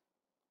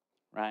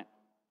 Right?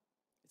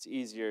 It's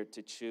easier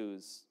to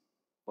choose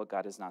what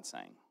God is not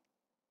saying.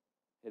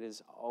 It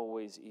is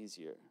always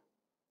easier.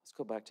 Let's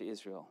go back to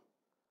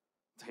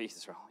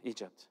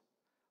Egypt.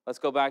 Let's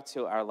go back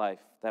to our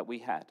life that we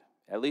had.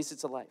 At least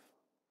it's a life.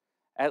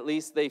 At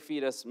least they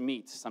feed us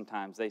meat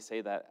sometimes. They say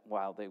that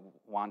while they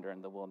wander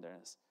in the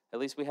wilderness. At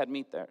least we had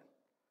meat there.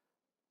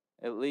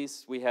 At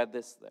least we had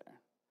this there.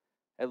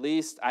 At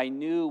least I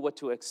knew what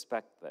to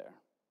expect there.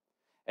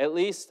 At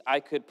least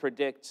I could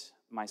predict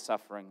my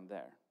suffering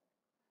there.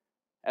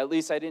 At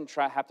least I didn't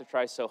have to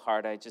try so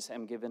hard. I just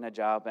am given a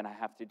job and I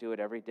have to do it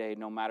every day,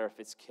 no matter if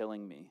it's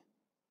killing me.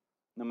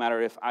 No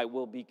matter if I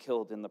will be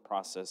killed in the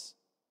process.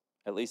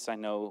 At least I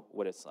know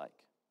what it's like.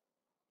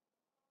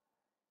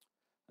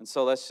 And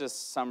so let's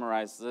just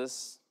summarize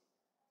this.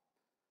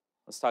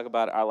 Let's talk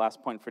about our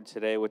last point for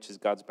today, which is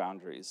God's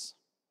boundaries.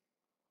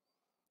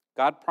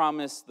 God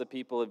promised the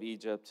people of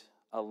Egypt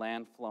a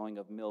land flowing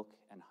of milk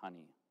and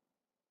honey.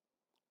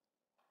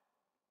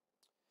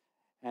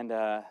 And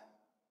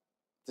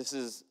this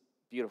is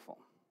beautiful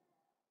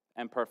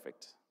and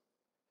perfect.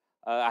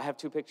 I have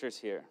two pictures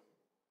here.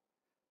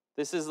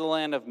 This is the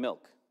land of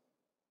milk.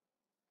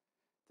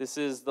 This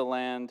is the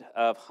land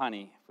of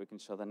honey, if we can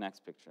show the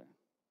next picture.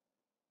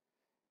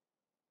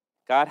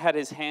 God had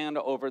his hand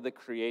over the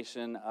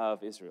creation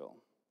of Israel,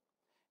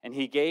 and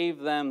he gave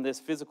them this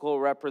physical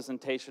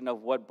representation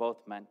of what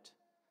both meant.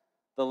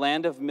 The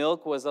land of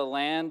milk was a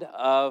land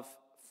of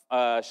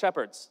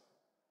shepherds,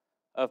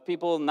 of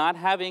people not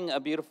having a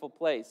beautiful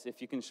place.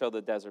 If you can show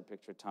the desert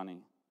picture,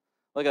 Tony.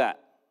 Look at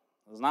that.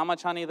 There's not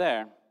much honey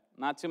there.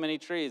 Not too many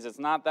trees. It's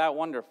not that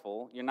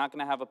wonderful. You're not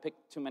going to have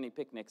too many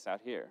picnics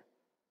out here.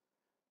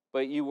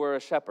 But you were a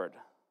shepherd.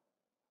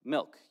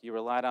 Milk. You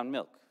relied on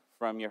milk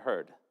from your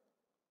herd.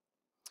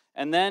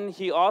 And then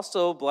he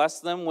also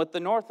blessed them with the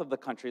north of the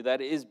country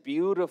that is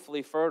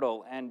beautifully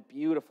fertile and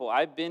beautiful.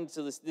 I've been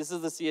to this. This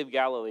is the Sea of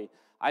Galilee.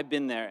 I've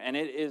been there, and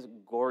it is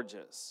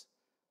gorgeous.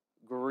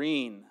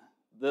 Green.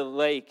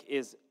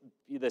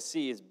 The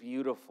sea is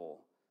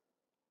beautiful.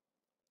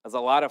 There's a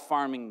lot of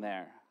farming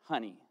there,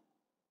 honey.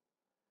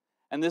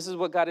 And this is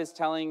what God is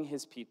telling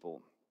his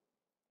people,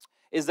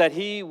 is that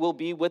he will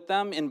be with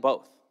them in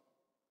both,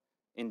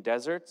 in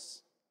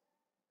deserts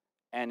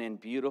and in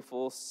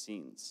beautiful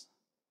scenes.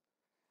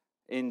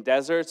 In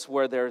deserts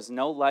where there is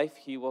no life,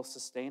 he will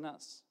sustain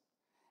us.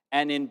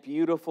 And in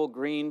beautiful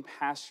green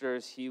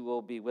pastures, he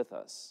will be with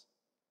us,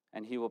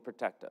 and he will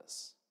protect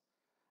us.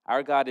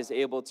 Our God is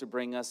able to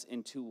bring us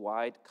into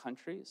wide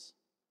countries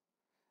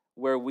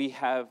where we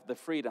have the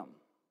freedom,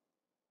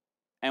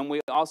 and we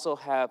also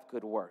have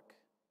good work.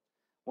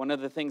 One of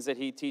the things that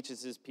he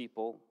teaches his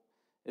people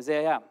is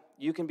that, yeah,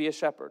 you can be a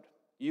shepherd,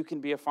 you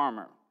can be a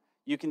farmer,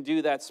 you can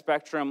do that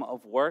spectrum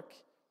of work,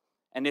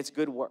 and it's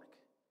good work.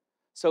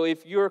 So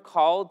if you're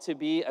called to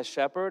be a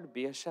shepherd,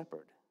 be a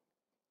shepherd.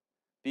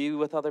 Be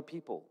with other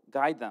people,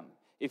 guide them.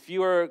 If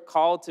you are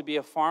called to be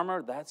a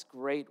farmer, that's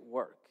great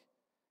work.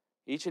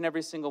 Each and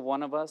every single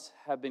one of us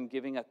have been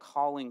given a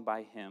calling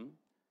by him.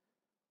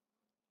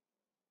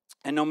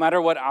 And no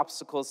matter what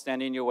obstacles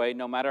stand in your way,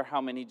 no matter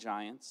how many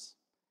giants,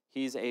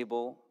 he's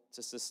able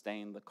to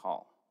sustain the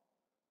call.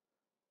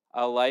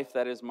 A life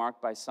that is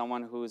marked by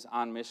someone who is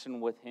on mission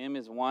with him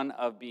is one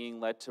of being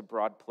led to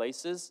broad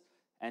places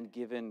and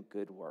given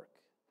good work.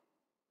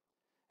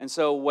 And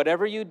so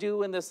whatever you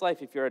do in this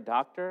life, if you're a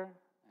doctor,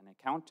 an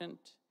accountant,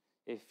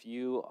 if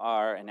you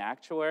are an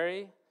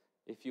actuary,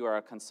 if you are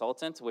a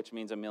consultant, which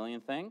means a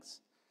million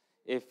things,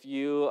 if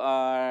you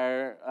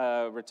are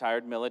a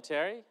retired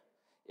military,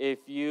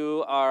 if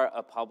you are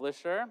a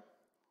publisher,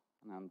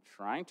 and I'm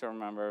trying to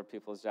remember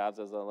people's jobs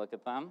as I look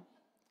at them,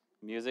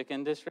 music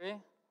industry,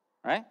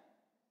 right?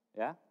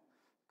 Yeah,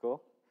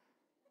 cool.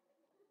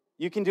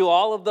 You can do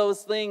all of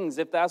those things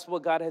if that's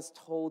what God has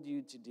told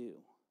you to do.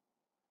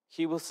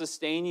 He will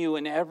sustain you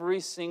in every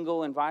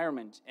single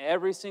environment,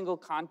 every single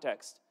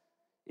context.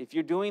 If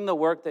you're doing the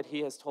work that he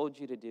has told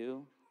you to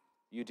do,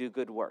 you do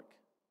good work.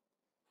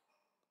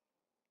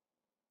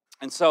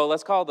 And so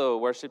let's call the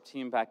worship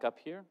team back up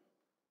here.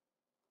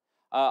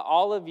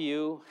 All of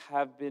you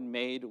have been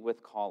made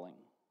with calling,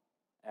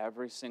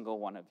 every single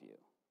one of you.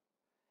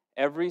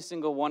 Every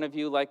single one of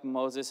you, like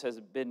Moses, has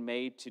been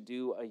made to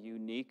do a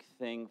unique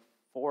thing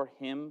for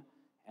him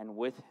and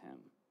with him.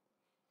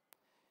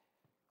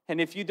 And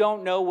if you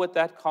don't know what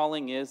that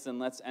calling is, then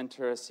let's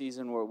enter a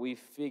season where we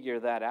figure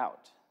that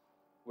out,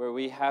 where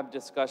we have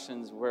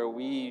discussions, where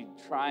we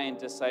try and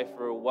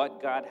decipher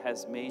what God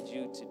has made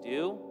you to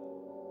do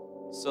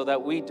so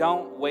that we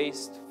don't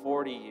waste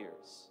 40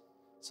 years,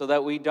 so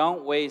that we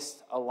don't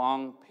waste a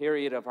long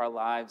period of our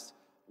lives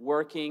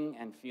working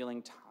and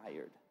feeling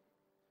tired.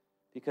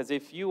 Because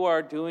if you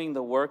are doing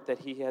the work that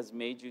he has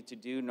made you to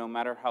do, no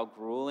matter how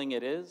grueling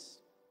it is,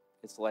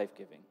 it's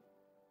life-giving.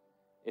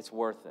 It's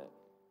worth it.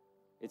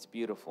 It's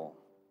beautiful.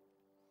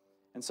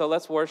 And so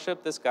let's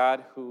worship this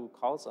God who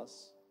calls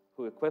us,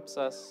 who equips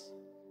us,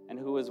 and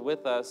who is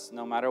with us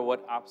no matter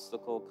what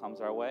obstacle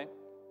comes our way.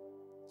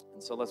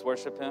 And so let's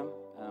worship him,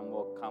 and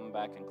we'll come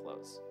back and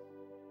close.